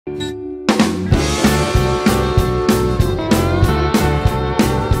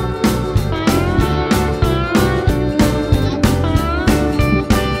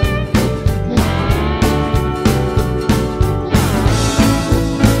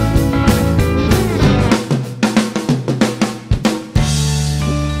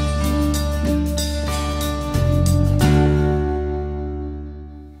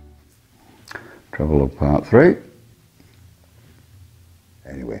Pt3.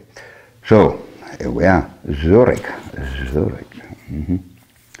 Anyway, so here we are, Zurich.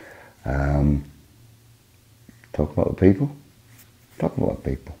 Talk about the people? Talk about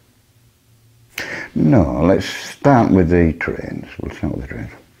people. No, let's start with the trains. We'll start with the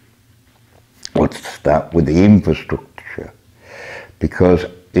trains. Let's start with the infrastructure, because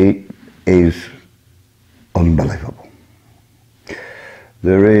it is unbelievable.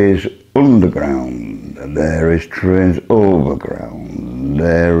 There is underground, there is trains overground,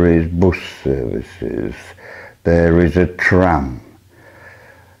 there is bus services, there is a tram,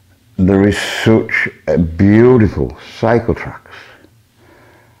 there is such a beautiful cycle tracks.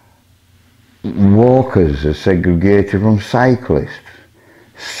 Walkers are segregated from cyclists.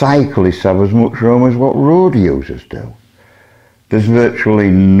 Cyclists have as much room as what road users do. There's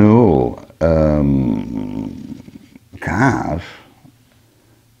virtually no cars,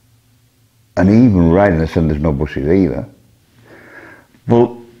 and even right in the centre there's no buses either.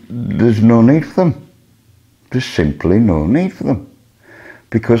 But there's no need for them. There's simply no need for them,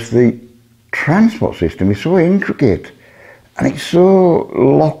 because the transport system is so intricate and it's so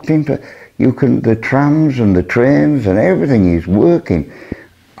locked into, the trams and the trains and everything is working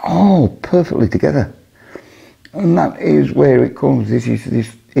all perfectly together. And that is where it comes.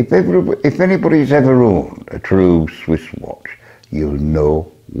 If anybody's ever owned a true Swiss watch, you'll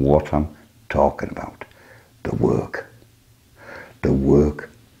know what I'm talking about. The work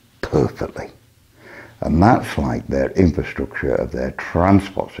perfectly. And that's like their infrastructure of their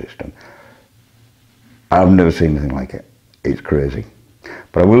transport system. I've never seen anything like it. It's crazy.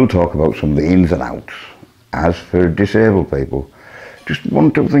 But I will talk about some of the ins and outs. As for disabled people, just 1 or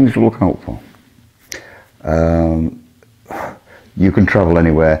 2 things to look out for. You can travel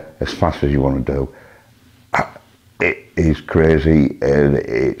anywhere as fast as you want to do. It is crazy.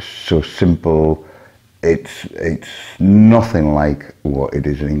 It's so simple. It's nothing like what it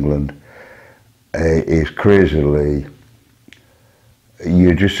is in England. It is crazily.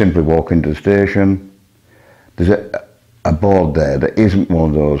 You just simply walk into the station. There's a board there that isn't one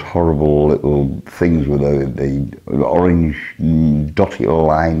of those horrible little things with the orange dotted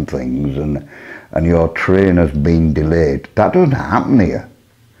line things and your train has been delayed. That doesn't happen here.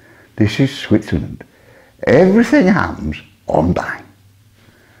 This is Switzerland. Everything happens on time.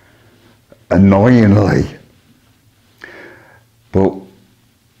 Annoyingly. But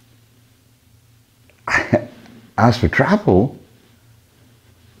as for travel,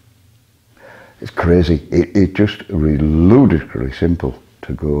 it's crazy. It's just really ludicrously simple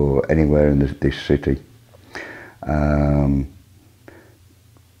to go anywhere in this city.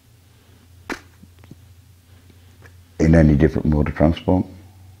 In any different mode of transport.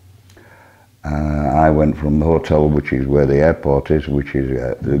 I went from the hotel, which is where the airport is, which is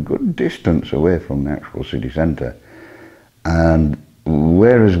a good distance away from the actual city centre. And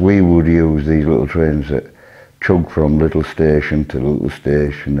whereas we would use these little trains that chug from little station to little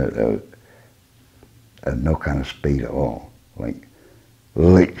station at no kind of speed at all. Like,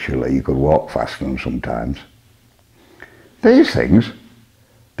 literally, you could walk past them sometimes. These things,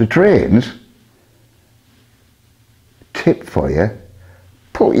 the trains, tip for you,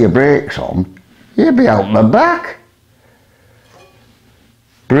 put your brakes on, you'll be out the back.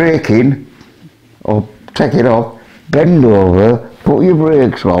 Brake in, or take it off, bend over, put your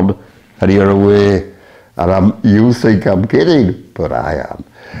brakes on, and you're away. And you think I'm kidding, but I am.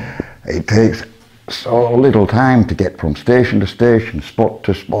 It takes so little time to get from station to station, spot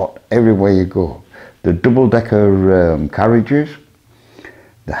to spot, everywhere you go. The double-decker carriages,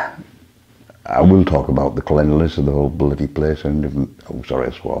 I will talk about the cleanliness of the whole bloody place and different, oh sorry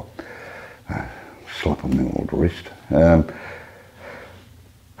I swore, slap on my old wrist.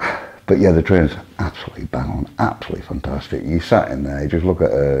 But yeah, the train's absolutely bang on, absolutely fantastic. You sat in there, you just look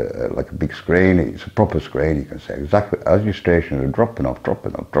at like a big screen, it's a proper screen, you can say exactly as your stations are dropping off, da,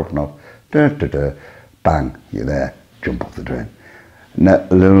 da, da, bang, you're there, jump off the train. Now,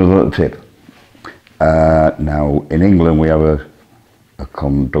 a little tip. Now, in England we have a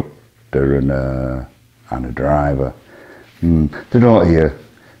conductor and a driver. They don't here,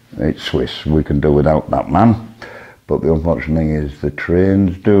 it's Swiss, we can do without that man. But the unfortunate thing is the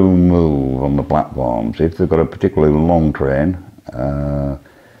trains do move on the platforms. If they've got a particularly long train,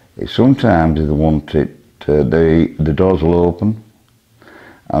 sometimes if they want it, the doors will open.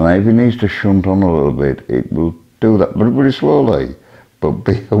 And if it needs to shunt on a little bit, it will do that, but very slowly. But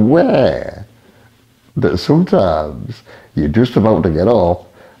be aware that sometimes you're just about to get off,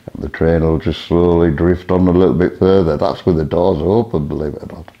 and the train will just slowly drift on a little bit further. That's when the doors open, believe it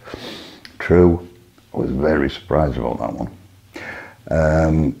or not. True. I was very surprised about that one.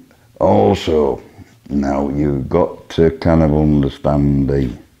 Also, Now, you've got to kind of understand the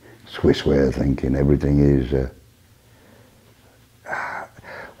Swiss way of thinking. Everything is...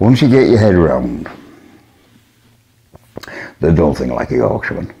 once you get your head around, they don't think like a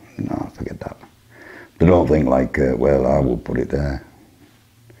Yorkshireman. No, forget that. They don't think like, well, I will put it there.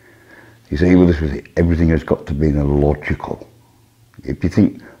 You see, with this, everything has got to be logical. If you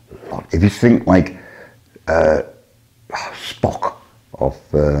think like Spock of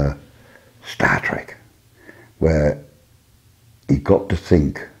Star Trek, where you got to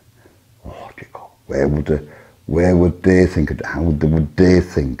think logical. Where would they think? How would they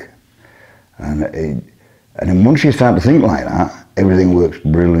think? And then once you start to think like that, everything works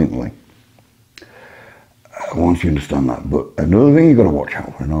brilliantly. Once you understand that. But another thing you've got to watch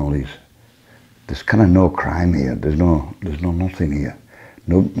out for in all these, there's kind of no crime here. There's no nothing here.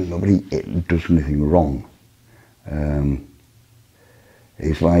 Nobody does anything wrong.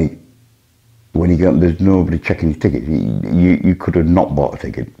 It's like when you get, there's nobody checking your tickets. You could have not bought a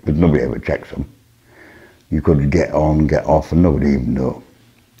ticket, but nobody ever checks them. You could get on, get off, and nobody even know.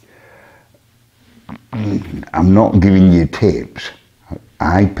 I'm not giving you tips.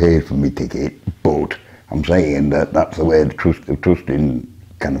 I paid for my ticket, but I'm saying that that's the way the trusting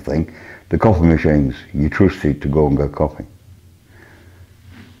kind of thing. The coffee machines, you trusted to go and get coffee.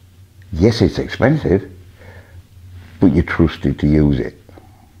 Yes, it's expensive, but you trusted to use it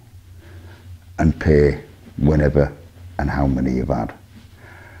and pay whenever and how many you've had.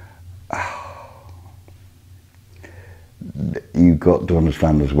 You've got to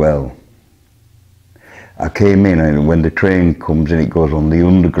understand as well. I came in, and when the train comes in, it goes on the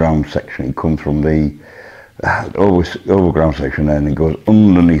underground section. It comes from the overground section, and it goes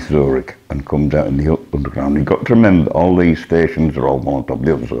underneath Zurich and comes out in the underground. You've got to remember, all these stations are all one on top of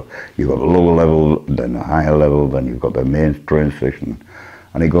the other. So you've got the lower level, then the higher level, then you've got the main train station,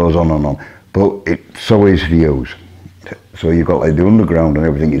 and it goes on and on. But it's so easy to use. So you've got like the underground and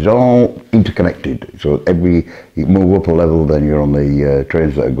everything is all interconnected. So you move up a level, then you're on the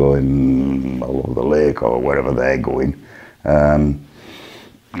trains that are going all over the lake or wherever they're going. And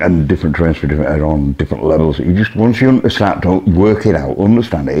different trains are on different levels. You just, once you start to work it out,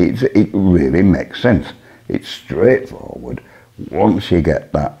 understand it, it really makes sense. It's straightforward. Once you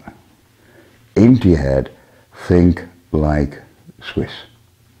get that into your head, think like Swiss.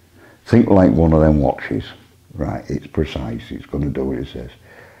 Think like one of them watches. Right, it's precise, it's going to do what it says.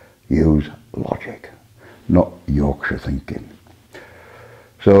 Use logic, not Yorkshire thinking.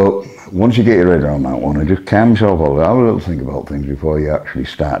 So, once you get your head around that one, and just calm yourself out, have a little think about things before you actually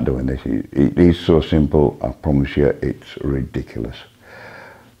start doing this. It is so simple, I promise you, it's ridiculous.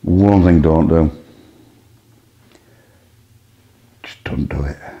 One thing don't do, just don't do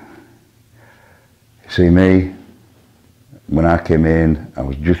it. See me, when I came in, I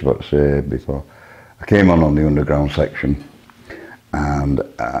was just about to say before, I came on the underground section, and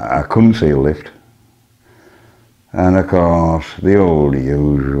I couldn't see a lift. And of course, the old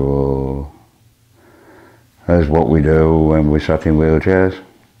usual, that's what we do when we sat in wheelchairs.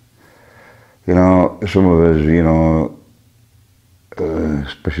 You know, some of us, you know,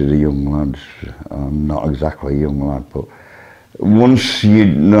 especially the young lads, I'm not exactly a young lad, but once you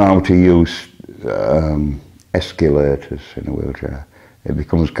know how to use escalators in a wheelchair, it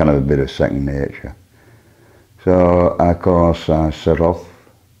becomes kind of a bit of second nature. So, of course, I set off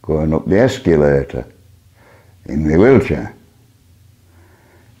going up the escalator in my wheelchair.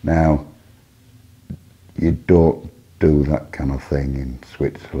 Now, you don't do that kind of thing in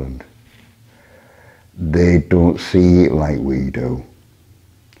Switzerland. They don't see it like we do.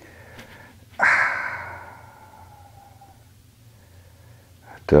 I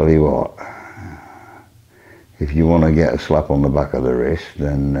tell you what, if you want to get a slap on the back of the wrist,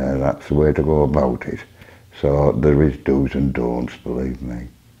 then that's the way to go about it. So there is do's and don'ts, believe me.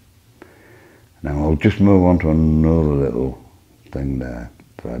 Now I'll just move on to another little thing there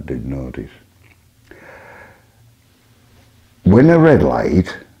that I did notice. When a red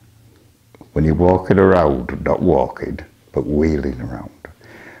light, when you're walking around, not walking, but wheeling around,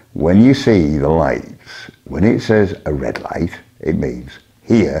 when you see the lights, when it says a red light, it means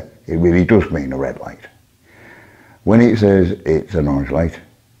here, it really does mean a red light. When it says it's an orange light,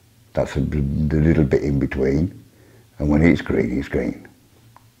 that's the little bit in between, and when it's green, it's green.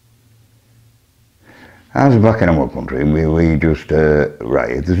 As back in our country, we just,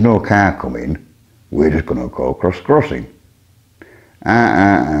 right, if there's no car coming, we're just going to go across crossing.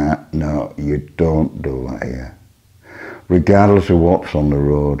 No, you don't do that here. Regardless of what's on the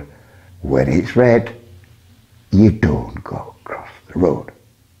road, when it's red, you don't go across the road.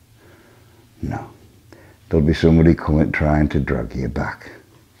 No. There'll be somebody coming trying to drag you back.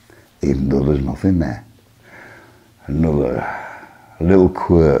 even though there's nothing there. Another little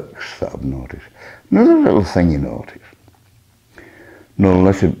quirks that I've noticed. Another little thing you notice. No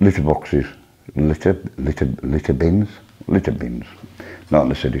litter boxes, litter bins, not in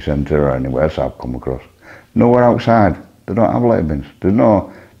the city centre or anywhere else I've come across. Nowhere outside, they don't have litter bins. There's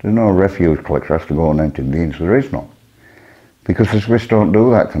no refuge collector has to go and empty bins. There is none, because the Swiss don't do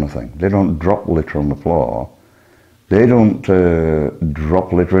that kind of thing. They don't drop litter on the floor. They don't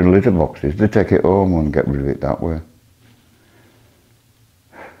drop litter in litter boxes. They take it home and get rid of it that way.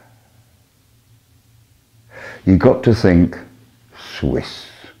 You've got to think Swiss.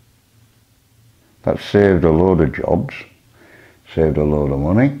 That saved a load of jobs, saved a load of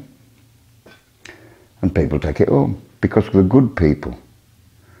money, and people take it home because they're good people.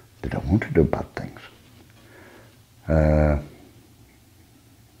 They don't want to do bad things.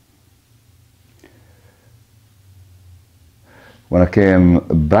 When I came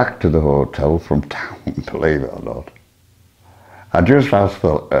back to the hotel from town, believe it or not, I just asked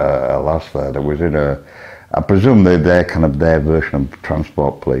the lass there that was in a, I presume they're kind of their version of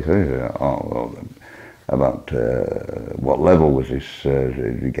transport police. About what level was this?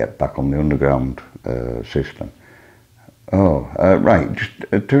 Did you get back on the underground system? Oh, right.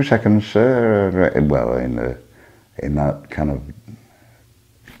 Just 2 seconds, sir. Well, in that kind of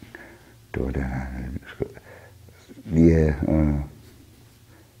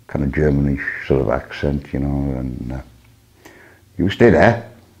kind of Germanish sort of accent, you know, and you stay there.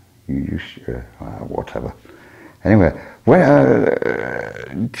 Whatever. Anyway,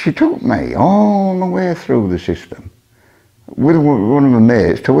 she took me all the way through the system with one of my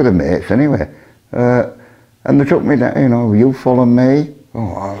mates, two of the mates anyway, and they took me down, you know, you follow me,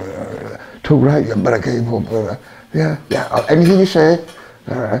 too right, you better keep up, yeah, anything you say,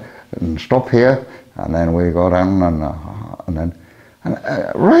 and stop here, and then we go down, and then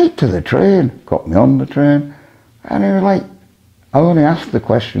right to the train, got me on the train, and he was like, I only asked the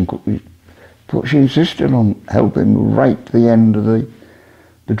question, but she insisted on helping right to the end of the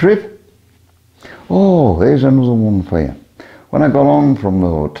trip. Oh, there's another one for you. When I got on from the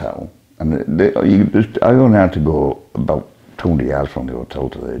hotel, and I only had to go about 200 yards from the hotel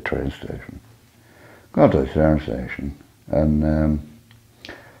to the train station. Got to the train station, and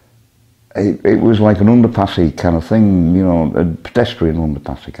it was like an underpassy kind of thing, you know, a pedestrian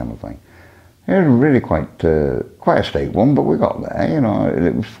underpassy kind of thing. It was really quite a steep one, but we got there, you know.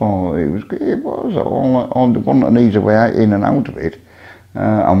 It was all one an easy way out, in and out of it.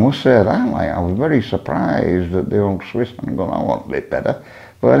 I must say that, like, I was very surprised that the old Swiss hadn't gone, I want a bit better.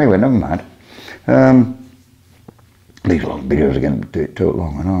 But anyway, never mind. These long videos are getting too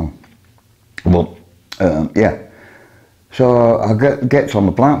long and all. But yeah. So I gets on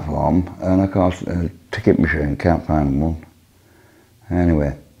the platform, and of course, ticket machine, can't find one.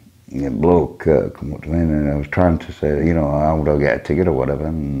 Anyway. The bloke come up to me, and I was trying to say, you know, how would I get a ticket or whatever,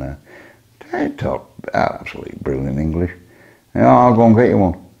 and he talked absolutely brilliant English. You know, I'll go and get you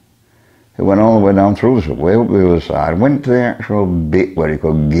one. He went all the way down through the subway, up the other side, went to the actual bit where he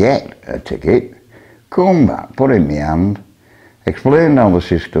could get a ticket, come back, put it in my hand, explained how the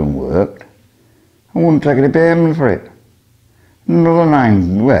system worked, and wouldn't take any payment for it. Another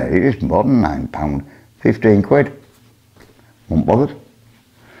it is more than £9, 15 quid. Wasn't bothered.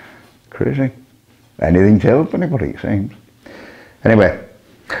 Crazy. Anything to help anybody, it seems. Anyway,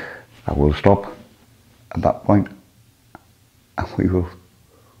 I will stop at that point, and we will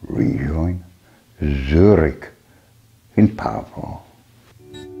rejoin Zurich in Part 4.